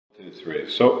Three.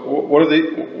 So what are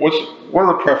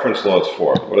the preference laws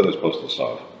for? What are they supposed to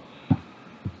solve?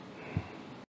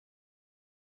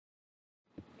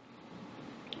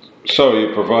 So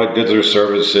you provide goods or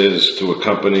services to a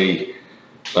company,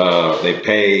 they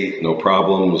pay, no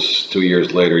problems. 2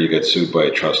 years later, you get sued by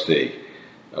a trustee.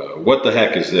 What the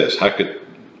heck is this? How could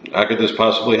this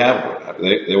possibly happen?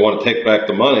 They want to take back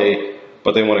the money,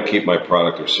 but they want to keep my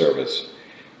product or service.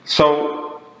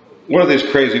 So what are these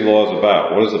crazy laws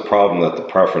about? What is the problem that the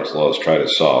preference laws try to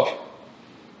solve?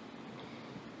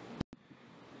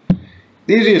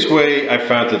 The easiest way I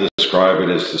found to describe it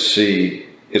is to see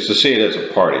it as a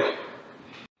party.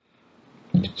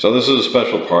 So this is a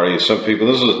special party. Some people,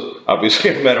 this is obviously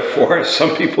a metaphor.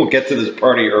 Some people get to this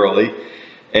party early,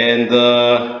 and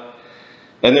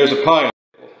there's a pie.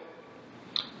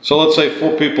 So let's say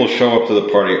 4 people show up to the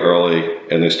party early,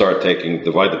 and they start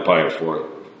divide the pie in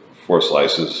four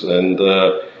slices, and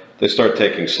they start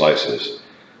taking slices.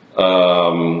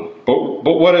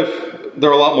 But what if there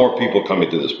are a lot more people coming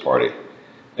to this party,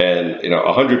 and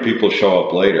 100 people show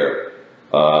up later?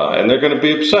 And they're going to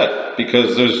be upset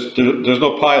because there's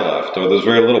no pie left, or there's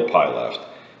very little pie left,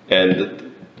 and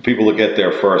the people that get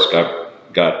there first got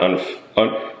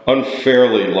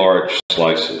unfairly large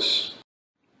slices.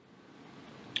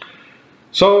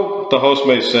 So the host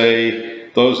may say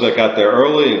those that got there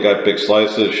early and got big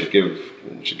slices should give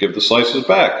the slices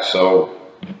back, so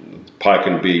the pie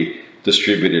can be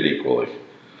distributed equally.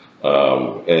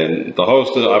 And the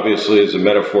host obviously is a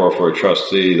metaphor for a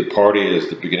trustee. The party is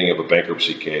the beginning of a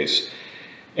bankruptcy case.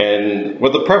 And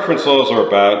what the preference laws are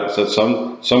about is that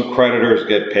some creditors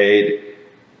get paid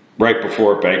right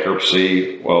before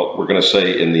bankruptcy. Well, we're going to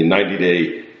say in the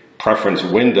 90-day preference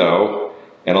window,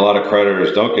 and a lot of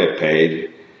creditors don't get paid.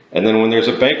 And then when there's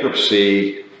a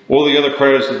bankruptcy, all the other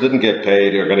creditors that didn't get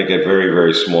paid are going to get very,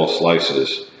 very small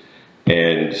slices.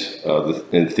 And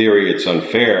in theory, it's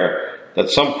unfair that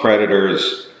some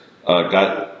creditors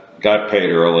got paid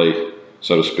early,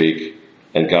 so to speak,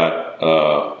 and got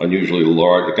unusually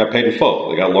large, got paid in full.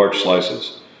 They got large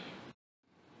slices.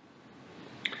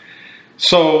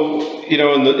 So,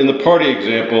 in the party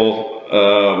example,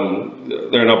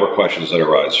 there are a number of questions that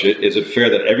arise. Is it fair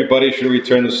that everybody should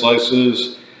return the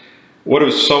slices? What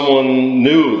if someone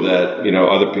knew that,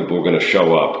 other people were going to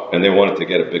show up and they wanted to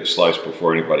get a big slice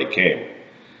before anybody came?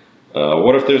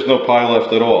 What if there's no pie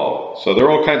left at all? So there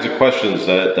are all kinds of questions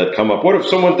that come up. What if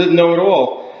someone didn't know at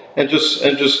all and just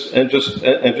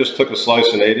took a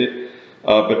slice and ate it,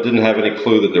 but didn't have any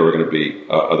clue that there were going to be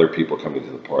other people coming to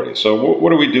the party? So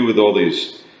what do we do with all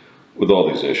these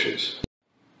issues?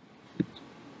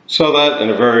 So that, in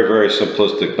a very, very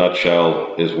simplistic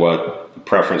nutshell, is what the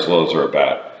preference laws are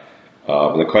about.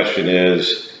 And the question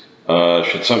is,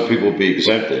 should some people be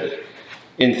exempted?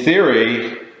 In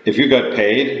theory, if you got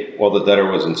paid while the debtor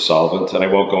was insolvent, and I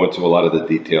won't go into a lot of the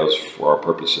details for our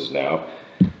purposes now,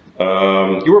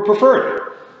 you were preferred.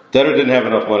 Debtor didn't have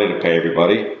enough money to pay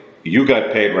everybody. You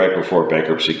got paid right before a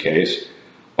bankruptcy case.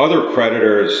 Other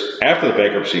creditors, after the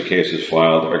bankruptcy case is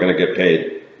filed, are going to get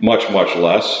paid much, much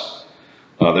less.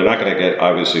 They're not going to get,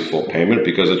 obviously, full payment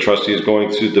because the trustee is going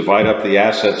to divide up the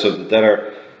assets of the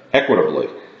debtor equitably.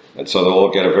 And so they'll all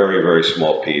get a very, very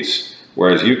small piece,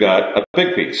 whereas you got a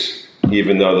big piece,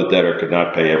 even though the debtor could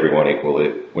not pay everyone equally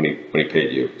when he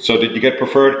paid you. So did you get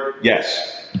preferred?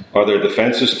 Yes. Are there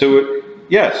defenses to it?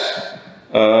 Yes.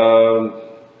 And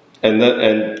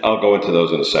I'll go into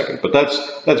those in a second. But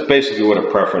that's basically what a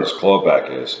preference clawback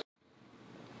is.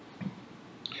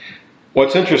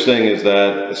 What's interesting is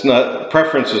that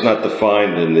preference is not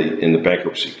defined in the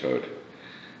bankruptcy code.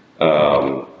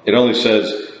 It only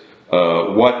says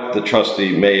what the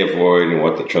trustee may avoid and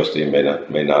what the trustee may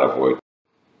not avoid.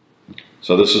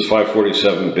 So this is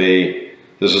 547B.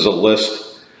 This is a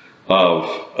list of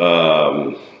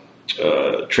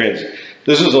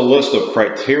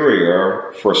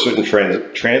criteria for certain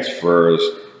transfers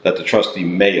that the trustee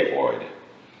may avoid.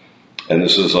 And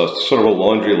this is a sort of a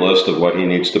laundry list of what he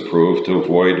needs to prove to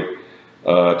avoid,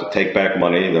 to take back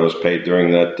money that was paid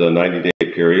during that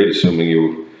 90-day period, assuming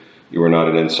you were not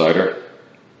an insider.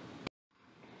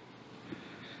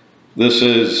 This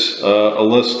is a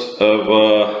list of,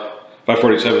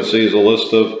 547C is a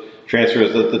list of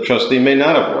transfers that the trustee may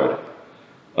not avoid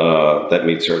that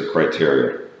meet certain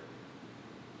criteria.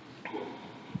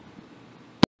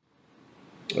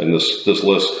 And this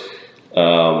list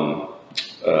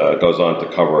goes on to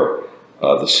cover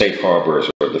the safe harbors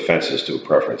or defenses to a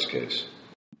preference case.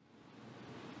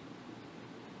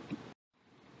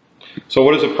 So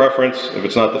what is a preference if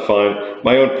it's not defined?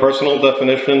 My own personal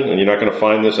definition, and you're not going to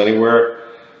find this anywhere,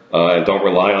 and don't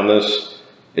rely on this,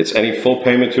 It's any full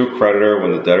payment to a creditor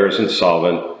when the debtor is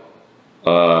insolvent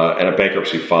and a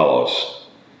bankruptcy follows.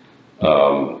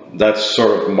 That's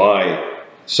sort of my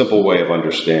simple way of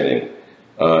understanding.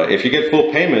 If you get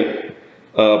full payment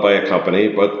by a company,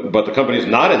 but the company is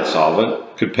not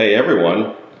insolvent, could pay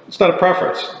everyone, it's not a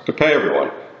preference, could pay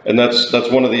everyone. And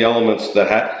that's one of the elements that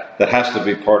has to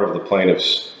be part of the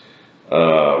plaintiff's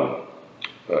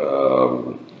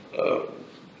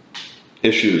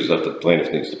issues that the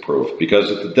plaintiff needs to prove. Because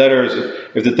if the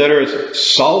debtor is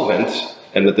solvent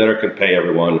and the debtor can pay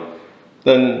everyone,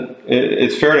 then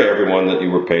it's fair to everyone that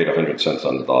you were paid 100 cents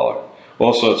on the dollar.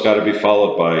 Also, it's got to be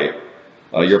followed by,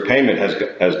 your payment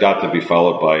has got to be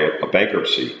followed by a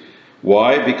bankruptcy.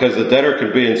 Why? Because the debtor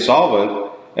could be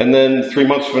insolvent and then 3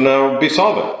 months from now be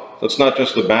solvent. So it's not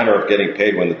just a matter of getting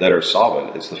paid when the debtor is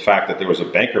solvent, it's the fact that there was a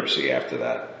bankruptcy after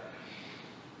that.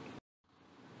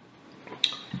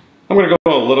 I'm going to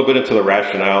go a little bit into the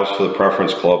rationales for the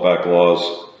preference clawback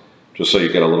laws, just so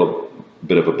you get a little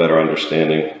bit of a better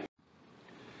understanding.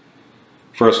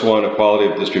 First one, equality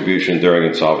of distribution during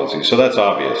insolvency. So that's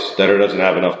obvious. Debtor doesn't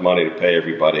have enough money to pay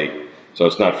everybody, so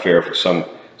it's not fair for some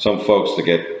folks to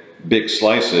get big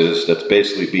slices that's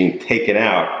basically being taken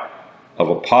out of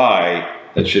a pie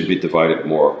that should be divided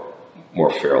more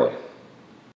fairly.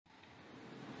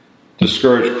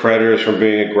 Discourage creditors from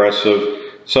being aggressive.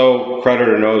 So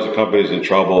creditor knows the company's in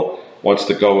trouble, wants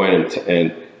to go in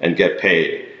and get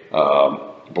paid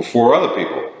before other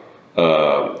people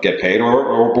get paid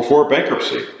or before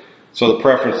bankruptcy. So the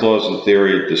preference laws in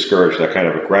theory discourage that kind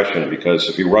of aggression, because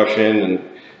if you rush in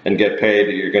and get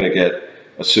paid, you're going to get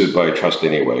sued by a trustee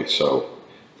anyway. So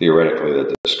theoretically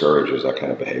that discourages that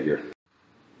kind of behavior.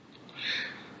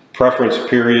 Preference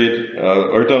period,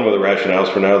 we're done with the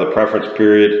rationales for now. The preference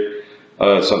period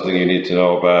is something you need to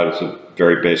know about. It's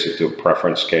very basic to a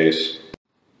preference case.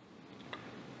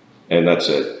 And that's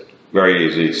it. Very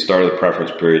easy. Start of the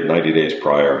preference period 90 days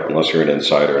prior, unless you're an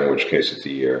insider, in which case it's a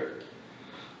year.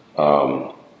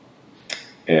 That's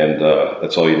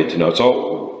all you need to know.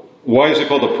 So why is it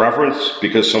called a preference?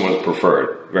 Because someone's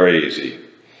preferred. Very easy.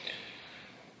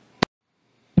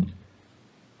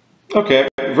 Okay,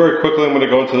 very quickly I'm going to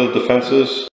go into the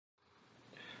defenses.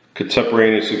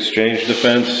 Contemporaneous exchange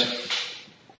defense.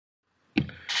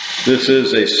 This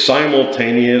is a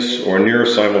simultaneous or near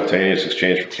simultaneous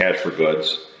exchange for cash for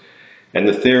goods. And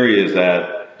the theory is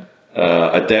that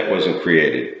a debt wasn't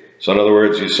created. So in other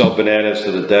words, you sell bananas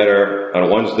to the debtor on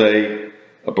Wednesday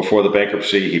before the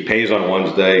bankruptcy, he pays on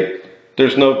Wednesday.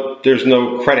 There's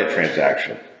no credit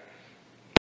transaction.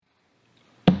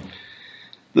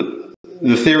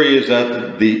 The theory is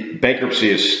that the bankruptcy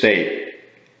estate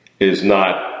is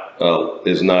not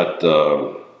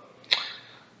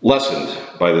lessened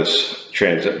by this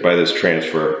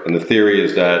transfer, and the theory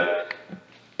is that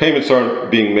payments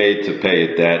aren't being made to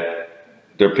pay a debt;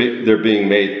 they're being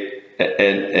made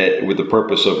and with the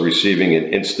purpose of receiving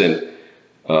an instant,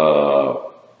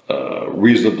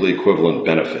 reasonably equivalent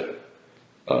benefit.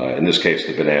 In this case,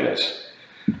 the bananas.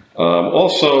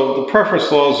 Also, the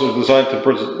preference laws are designed to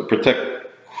protect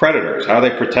creditors. How are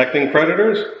they protecting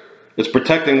creditors? It's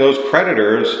protecting those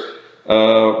creditors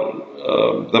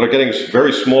that are getting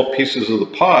very small pieces of the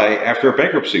pie after a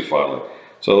bankruptcy filing.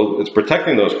 So it's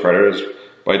protecting those creditors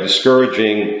by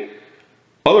discouraging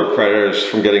other creditors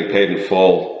from getting paid in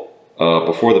full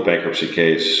before the bankruptcy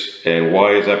case. And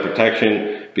why is that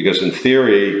protection? Because in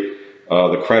theory,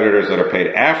 the creditors that are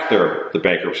paid after the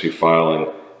bankruptcy filing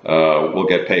will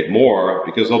get paid more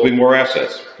because there'll be more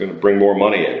assets. It's going to bring more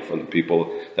money in from the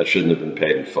people that shouldn't have been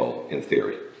paid in full, in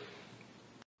theory.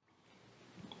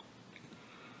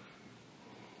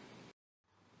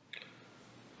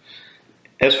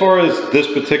 As far as this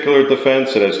particular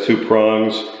defense, it has two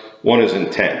prongs. One is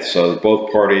intent. So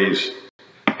both parties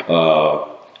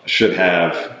should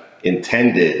have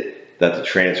intended that the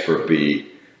transfer be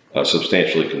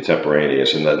substantially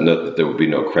contemporaneous and that there would be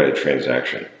no credit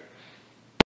transaction.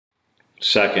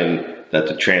 Second, that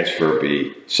the transfer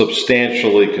be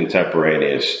substantially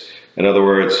contemporaneous. In other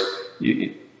words,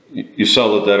 you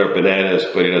sell the debtor bananas,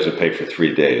 but he doesn't pay for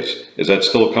 3 days. Does that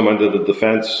still come under the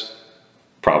defense?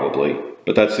 Probably,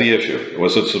 but that's the issue.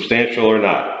 Was it substantial or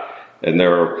not? And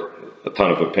there are a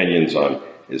ton of opinions on,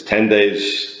 is 10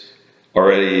 days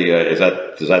already, does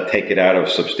that take it out of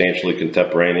substantially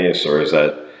contemporaneous, or is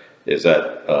it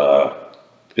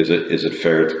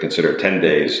fair to consider 10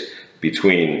 days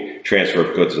between transfer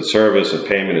of goods and service and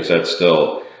payment? Does that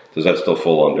still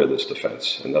fall under this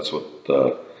defense? And that's what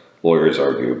lawyers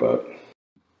argue about.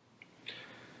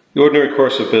 The ordinary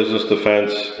course of business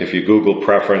defense, if you Google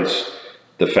preference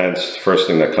defense, the first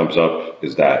thing that comes up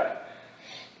is that.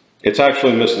 It's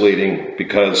actually misleading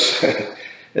because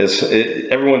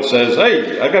everyone says,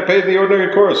 hey, I got paid in the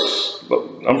ordinary course, but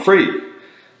I'm free.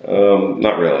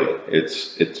 Not really.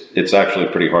 It's actually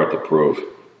pretty hard to prove,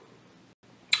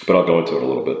 but I'll go into it a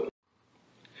little bit.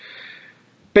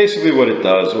 Basically what it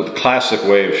does, with the classic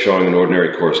way of showing an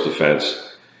ordinary course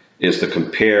defense, is to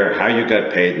compare how you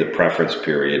got paid in the preference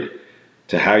period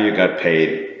to how you got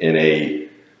paid in a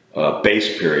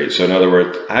base period. So in other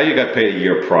words, how you got paid a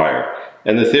year prior.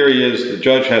 And the theory is the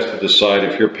judge has to decide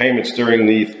if your payments during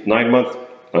the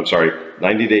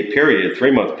 90-day period,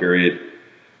 3-month period,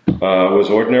 was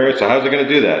ordinary. So how's he going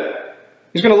to do that?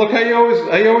 He's going to look how you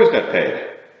always got paid.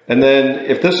 And then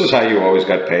if this is how you always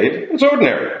got paid, it's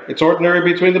ordinary. It's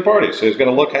ordinary between the parties. So he's going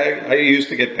to look how you used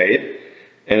to get paid.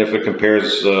 And if it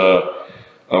compares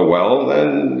well,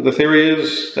 then the theory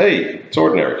is, hey, it's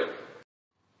ordinary.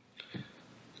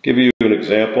 Give you an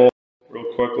example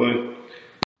real quickly.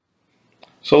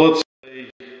 So let's say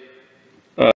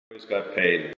always got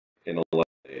paid in 11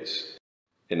 days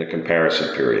in the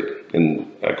comparison period.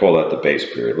 And I call that the base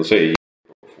period. Let's say a year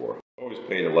before. Always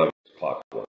paid 11 o'clock.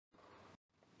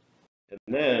 And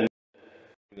then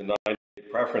in the 90-day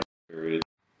preference period.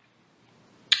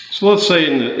 So let's say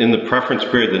in the preference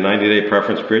period, the 90-day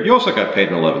preference period, you also got paid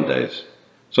in 11 days.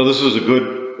 So this is a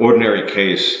good ordinary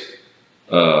case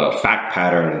fact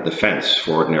pattern defense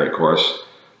for ordinary course,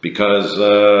 because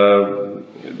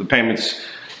the payments,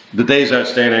 the days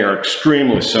outstanding are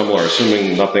extremely similar,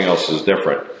 assuming nothing else is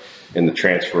different in the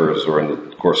transfers or in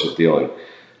the course of dealing.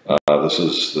 This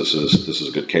is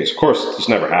a good case. Of course, this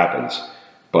never happens,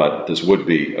 but this would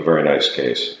be a very nice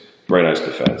case, very nice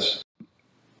defense.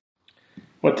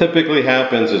 What typically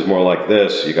happens is more like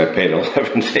this. You got paid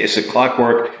 11 days of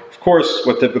clockwork. Of course,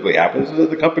 what typically happens is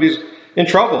that the company's in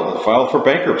trouble, filed for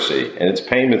bankruptcy, and its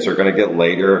payments are going to get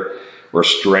later or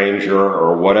stranger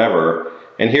or whatever.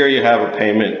 And here you have a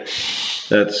payment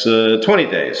that's 20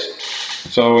 days.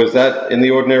 So is that in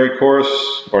the ordinary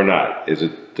course or not? Does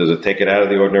it take it out of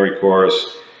the ordinary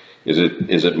course? Is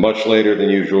it much later than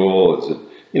usual? Is it,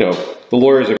 the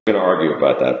lawyers are going to argue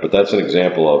about that, but that's an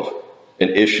example of an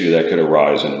issue that could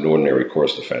arise in an ordinary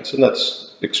course defense, and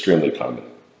that's extremely common.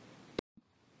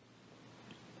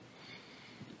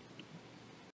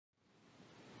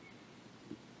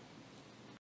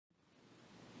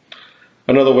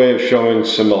 Another way of showing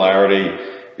similarity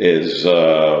is, there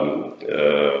are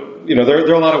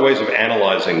a lot of ways of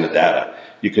analyzing the data.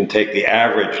 You can take the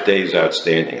average days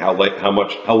outstanding, how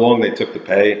long they took to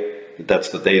pay. That's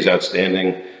the days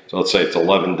outstanding. So let's say it's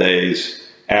 11 days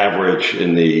average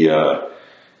in the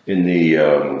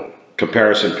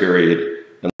comparison period,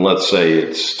 and let's say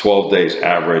it's 12 days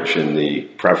average in the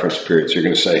preference period. So you're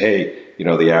going to say, hey,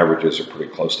 the averages are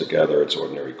pretty close together. It's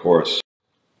ordinary course.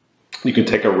 You can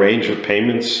take a range of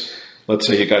payments. Let's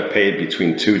say you got paid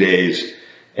between 2 days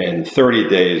and 30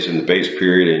 days in the base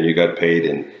period, and you got paid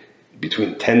in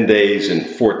between 10 days and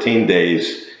 14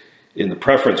 days in the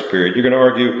preference period. You're going to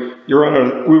argue, Your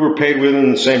Honor, we were paid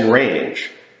within the same range,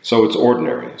 so it's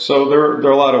ordinary. So there are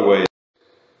a lot of ways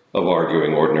of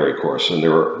arguing ordinary course, and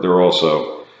there are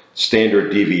also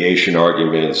standard deviation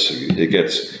arguments. It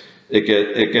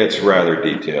gets rather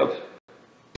detailed.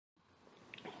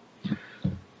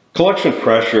 Collection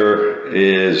pressure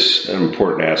is an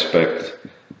important aspect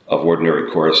of ordinary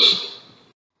course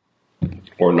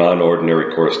or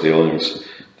non-ordinary course dealings.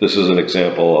 This is an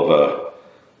example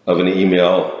of an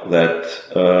email that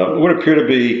would appear to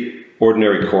be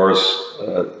ordinary course.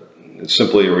 It's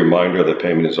simply a reminder that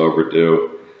payment is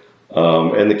overdue.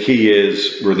 And the key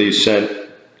is, were these sent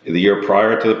the year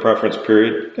prior to the preference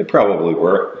period? They probably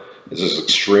were. Is this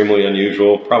extremely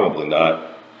unusual? Probably not.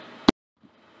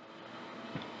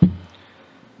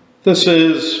 This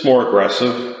is more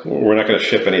aggressive. We're not going to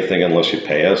ship anything unless you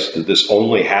pay us. Did this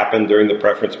only happen during the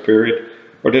preference period?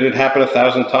 Or did it happen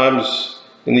 1,000 times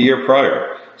in the year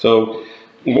prior? So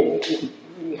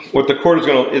what the court is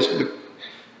going to,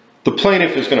 the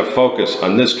plaintiff is going to focus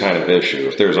on this kind of issue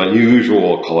if there's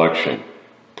unusual collection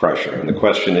pressure. And the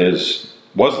question is,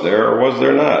 was there or was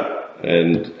there not?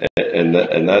 And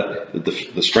that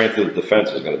the strength of the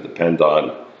defense is going to depend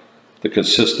on the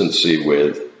consistency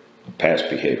with past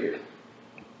behavior.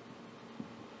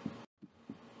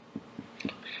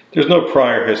 There's no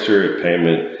prior history of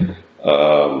payment.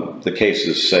 The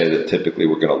cases say that typically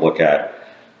we're going to look at,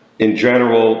 in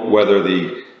general,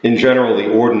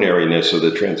 the ordinariness of the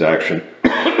transaction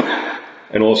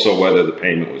and also whether the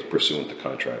payment was pursuant to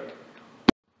contract.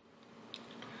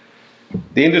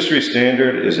 The industry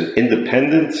standard is an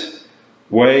independent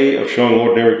way of showing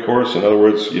ordinary course. In other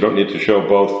words, you don't need to show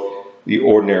both the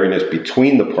ordinariness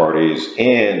between the parties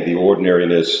and the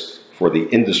ordinariness for the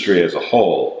industry as a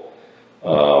whole.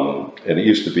 And it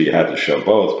used to be you had to show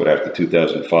both, but after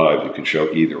 2005 you can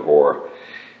show either or.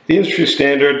 The industry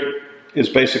standard is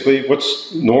basically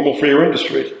what's normal for your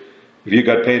industry. If you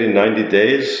got paid in 90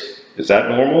 days, is that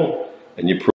normal? And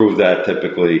you prove that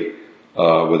typically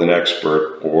with an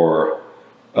expert or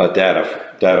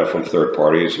data from third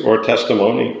parties or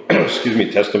testimony, excuse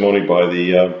me, testimony by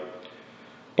the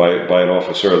by an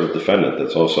officer of the defendant.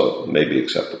 That's also maybe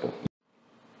acceptable.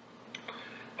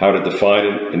 How to define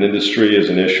an industry is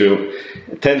an issue.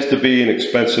 It tends to be an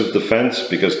expensive defense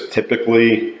because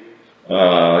typically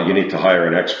you need to hire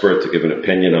an expert to give an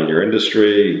opinion on your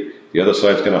industry. The other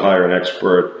side's going to hire an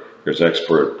expert. There's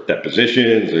expert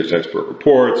depositions, there's expert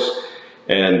reports,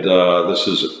 and this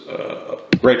is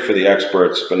great for the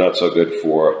experts, but not so good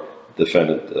for the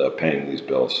defendant paying these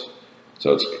bills.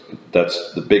 So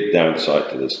that's the big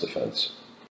downside to this defense.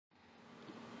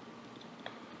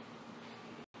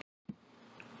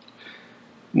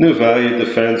 New value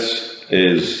defense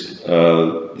is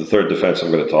the third defense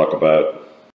I'm going to talk about.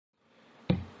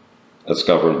 That's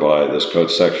governed by this code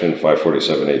section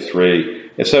 547A3.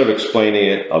 Instead of explaining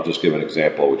it, I'll just give an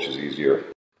example, which is easier.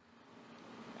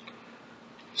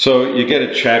 So you get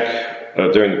a check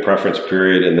during the preference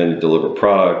period, and then you deliver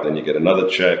product, then you get another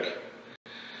check.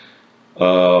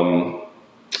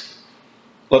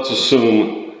 Let's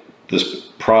assume this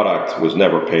product was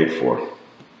never paid for.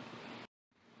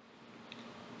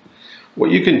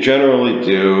 What you can generally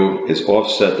do is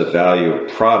offset the value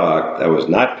of product that was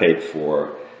not paid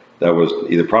for, that was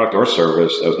either product or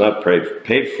service that was not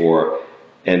paid for,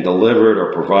 and delivered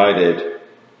or provided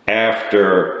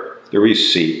after the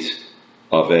receipt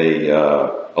of a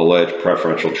alleged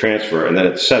preferential transfer, and then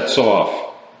it sets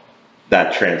off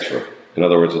that transfer. In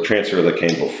other words, the transfer that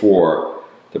came before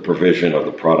the provision of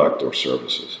the product or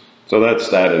services. So that's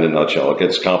that in a nutshell. It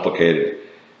gets complicated,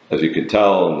 as you can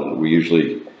tell, and we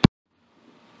usually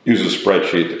use a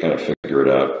spreadsheet to kind of figure it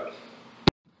out.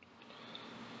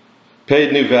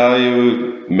 Paid new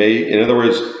value may, in other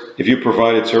words, if you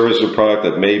provided service or product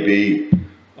that may be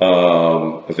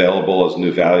available as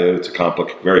new value, it's a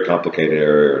very complicated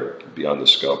area beyond the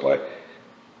scope.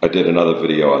 I did another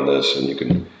video on this, and you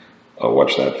can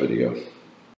watch that video.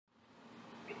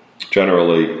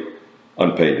 Generally,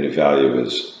 unpaid new value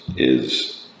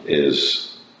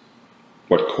is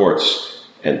what courts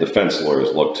and defense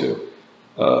lawyers look to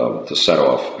set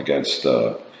off against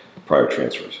prior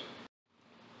transfers.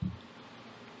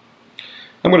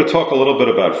 I'm going to talk a little bit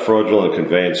about fraudulent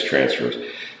conveyance transfers.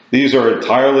 These are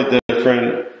entirely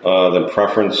different than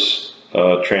preference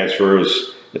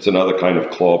transfers. It's another kind of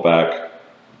clawback,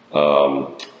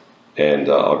 and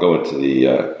I'll go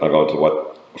into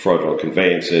what fraudulent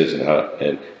conveyance is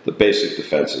and the basic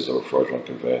defenses of a fraudulent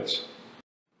conveyance.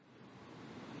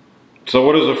 So,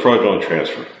 what is a fraudulent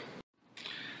transfer?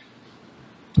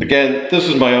 Again, this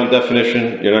is my own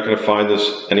definition. You're not going to find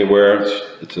this anywhere.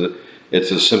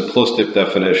 It's a simplistic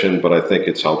definition, but I think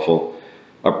it's helpful.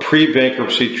 A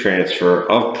pre-bankruptcy transfer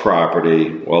of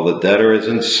property while the debtor is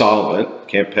insolvent,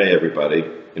 can't pay everybody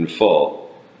in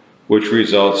full, which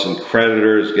results in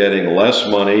creditors getting less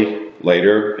money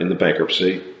later in the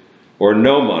bankruptcy or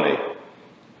no money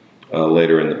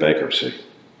later in the bankruptcy.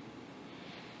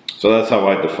 So that's how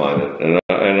I define it,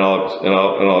 and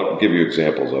I'll give you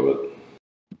examples of it.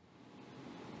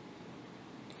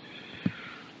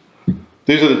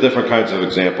 These are the different kinds of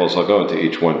examples. I'll go into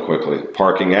each one quickly.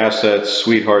 Parking assets,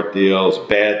 sweetheart deals,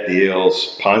 bad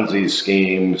deals, Ponzi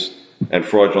schemes, and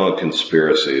fraudulent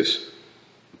conspiracies.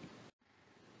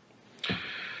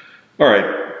 All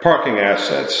right, parking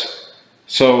assets.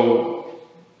 So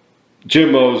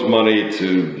Jim owes money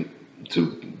to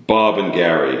Bob and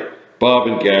Gary. Bob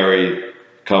and Gary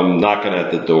come knocking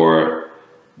at the door.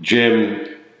 Jim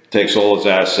takes all his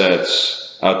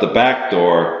assets out the back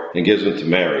door and gives them to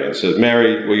Mary and says,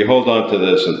 Mary, will you hold on to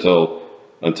this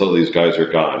until these guys are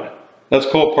gone? That's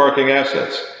called parking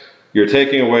assets. You're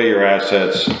taking away your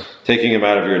assets, taking them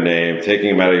out of your name, taking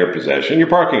them out of your possession. You're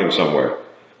parking them somewhere.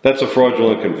 That's a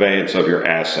fraudulent conveyance of your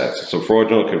assets. It's a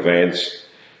fraudulent conveyance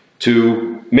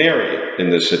to Mary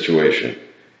in this situation.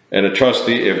 And a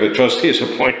trustee, if a trustee is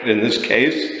appointed in this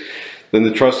case, then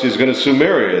the trustee is going to sue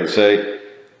Mary and say,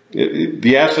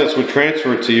 the assets were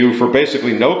transferred to you for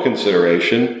basically no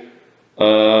consideration,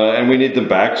 and we need them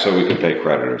back so we can pay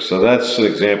creditors. So that's an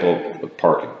example of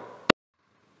parking.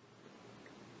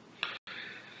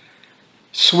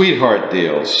 Sweetheart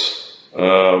deals.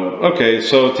 Okay,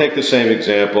 so take the same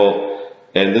example,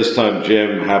 and this time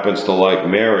Jim happens to like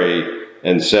Mary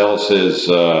and sells his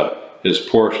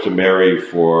Porsche to Mary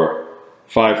for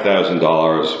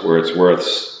 $5,000, where it's worth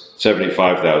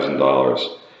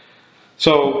 $75,000.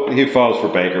 So he files for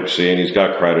bankruptcy and he's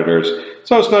got creditors.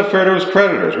 So it's not fair to his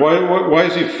creditors. Why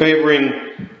is he favoring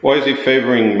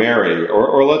Mary?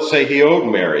 Or let's say he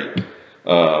owed Mary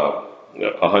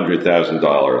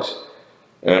 $100,000.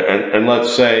 And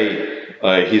let's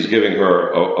say he's giving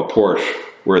her a Porsche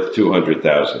worth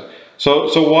 $200,000.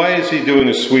 So why is he doing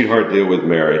a sweetheart deal with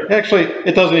Mary? Actually,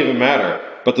 it doesn't even matter.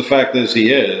 But the fact is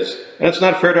he is. And it's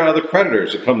not fair to other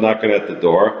creditors who come knocking at the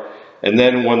door. And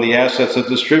then when the assets are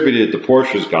distributed, the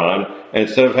Porsche is gone. And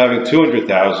instead of having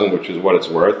 $200,000, which is what it's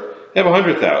worth, they have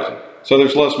 $100,000. So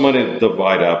there's less money to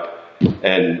divide up.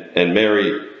 And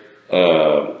Mary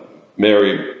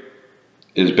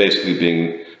is basically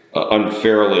being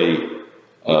unfairly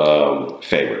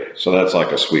favored. So that's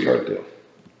like a sweetheart deal.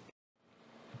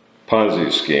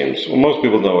 Ponzi schemes. Well, most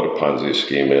people know what a Ponzi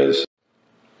scheme is.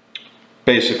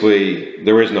 Basically,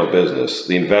 there is no business.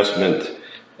 The investment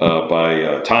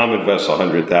by Tom invests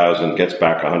 $100,000, gets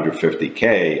back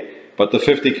 $150K, but the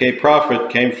 $50K profit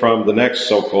came from the next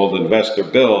so-called investor,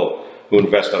 Bill, who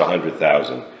invested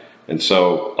 $100,000, and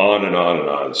so on and on and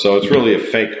on. So it's really a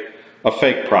fake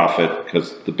profit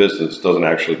because the business doesn't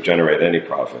actually generate any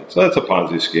profit. So that's a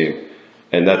Ponzi scheme,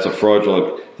 and that's a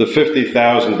fraudulent. The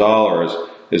 $50,000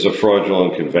 is a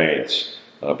fraudulent conveyance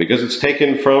because it's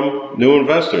taken from new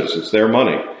investors. It's their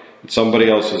money. It's somebody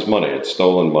else's money. It's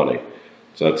stolen money.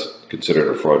 So that's considered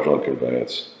a fraudulent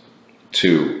conveyance.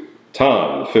 To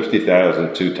Tom, the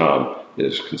 $50,000 to Tom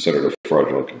is considered a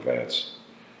fraudulent conveyance.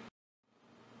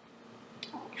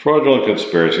 Fraudulent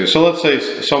conspiracy. So let's say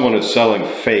someone is selling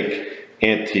fake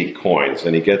antique coins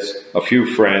and he gets a few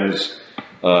friends,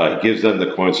 he gives them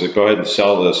the coins, says, go ahead and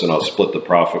sell this and I'll split the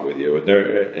profit with you.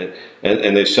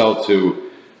 And they sell to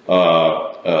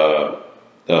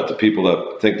people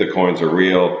that think the coins are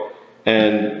real.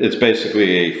 And it's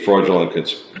basically a fraudulent,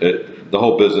 the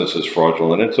whole business is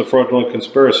fraudulent. It's a fraudulent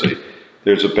conspiracy.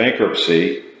 There's a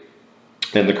bankruptcy,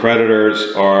 and the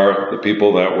creditors are the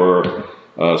people that were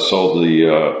sold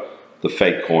the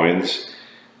fake coins.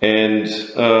 And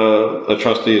a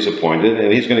trustee is appointed,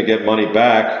 and he's going to get money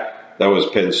back that was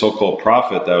paid, the so-called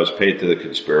profit that was paid to the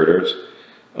conspirators,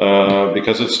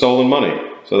 because it's stolen money.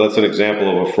 So that's an example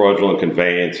of a fraudulent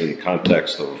conveyance in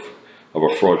context of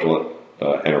a fraudulent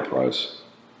enterprise.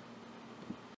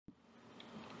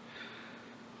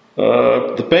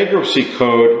 The bankruptcy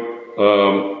code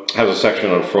has a section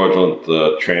on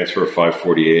fraudulent transfer,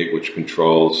 548, which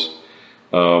controls,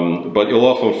 but you'll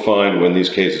often find when these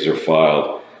cases are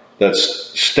filed that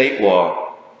state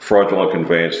law, fraudulent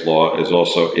conveyance law, is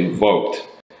also invoked,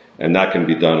 and that can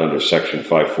be done under section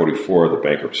 544 of the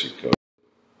bankruptcy code.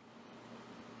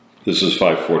 This is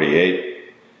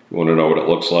 548. You want to know what it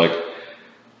looks like?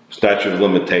 Statute of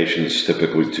limitations,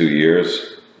 typically 2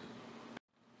 years.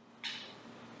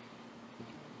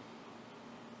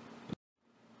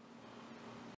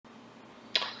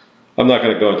 I'm not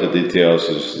going to go into details,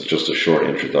 this is just a short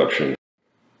introduction.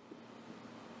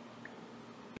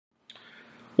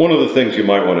 One of the things you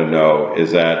might want to know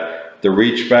is that the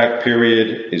reach back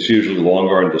period is usually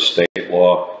longer under state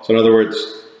law. So in other words,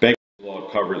 bankruptcy law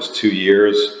covers 2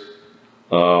 years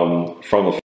from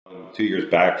 2 years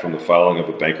back from the filing of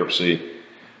a bankruptcy,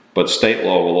 but state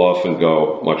law will often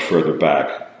go much further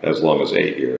back, as long as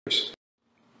 8 years.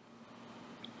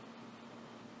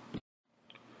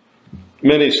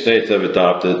 Many states have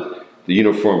adopted the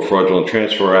Uniform Fraudulent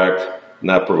Transfer Act, and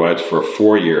that provides for a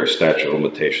 4-year statute of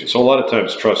limitations. So a lot of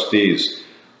times trustees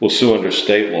will sue under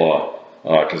state law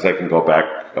because they can go back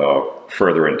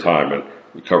further in time and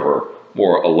recover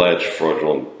more alleged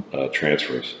fraudulent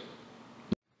transfers.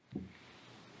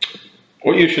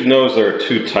 What you should know is there are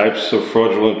 2 types of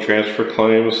fraudulent transfer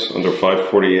claims under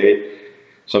 548.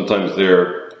 Sometimes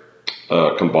they're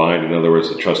combined. In other words,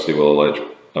 the trustee will allege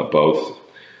both.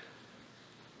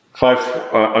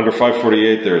 Under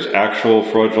 548, there's actual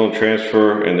fraudulent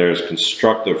transfer and there's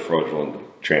constructive fraudulent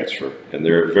transfer, and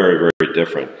they're very, very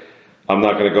different. I'm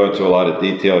not going to go into a lot of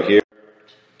detail here,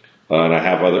 and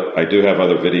I do have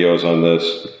other videos on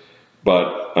this,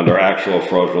 but under actual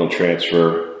fraudulent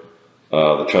transfer,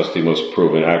 the trustee must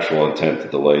prove an actual intent to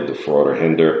delay, defraud, or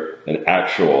hinder an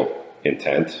actual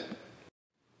intent.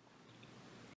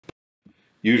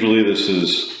 Usually this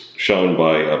is shown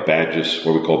by badges,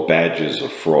 what we call badges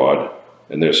of fraud,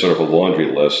 and there's sort of a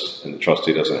laundry list, and the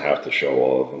trustee doesn't have to show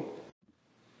all of them.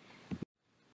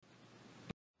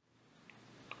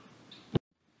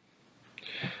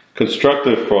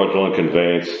 Constructive fraudulent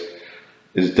conveyance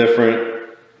is different.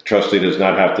 The trustee does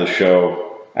not have to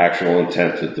show actual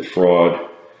intent to defraud.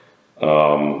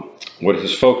 What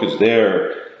his focus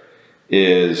there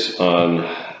is on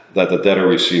that the debtor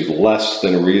received less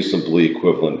than reasonably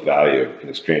equivalent value in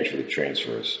exchange for the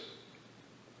transfers.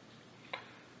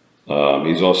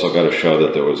 He's also got to show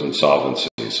that there was insolvency.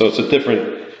 So it's a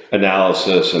different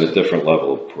analysis and a different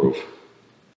level of proof.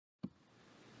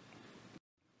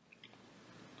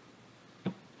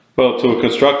 Well, to a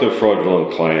constructive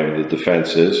fraudulent claim, the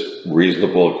defense is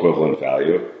reasonable equivalent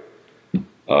value,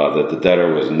 that the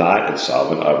debtor was not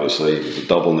insolvent, obviously, it was a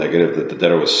double negative, that the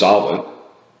debtor was solvent,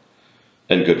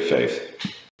 and good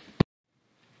faith.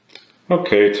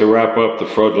 Okay, to wrap up the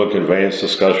fraudulent conveyance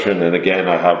discussion, and again,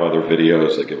 I have other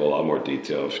videos that give a lot more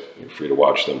detail, you're free to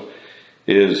watch them,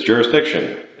 is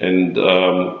jurisdiction. And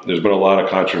there's been a lot of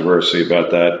controversy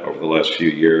about that over the last few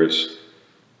years.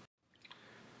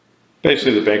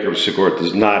 Basically, the bankruptcy court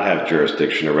does not have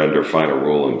jurisdiction to render final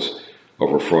rulings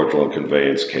over fraudulent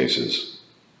conveyance cases.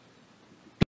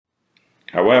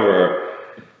 However,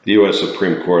 the U.S.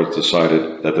 Supreme Court has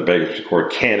decided that the bankruptcy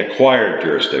court can acquire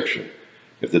jurisdiction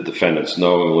if the defendants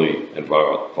knowingly and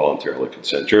voluntarily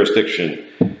consent. Jurisdiction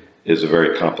is a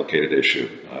very complicated issue.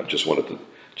 I just wanted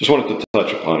to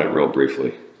touch upon it real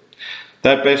briefly.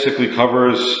 That basically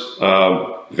covers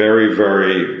very,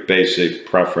 very basic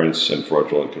preference and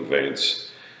fraudulent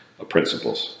conveyance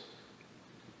principles.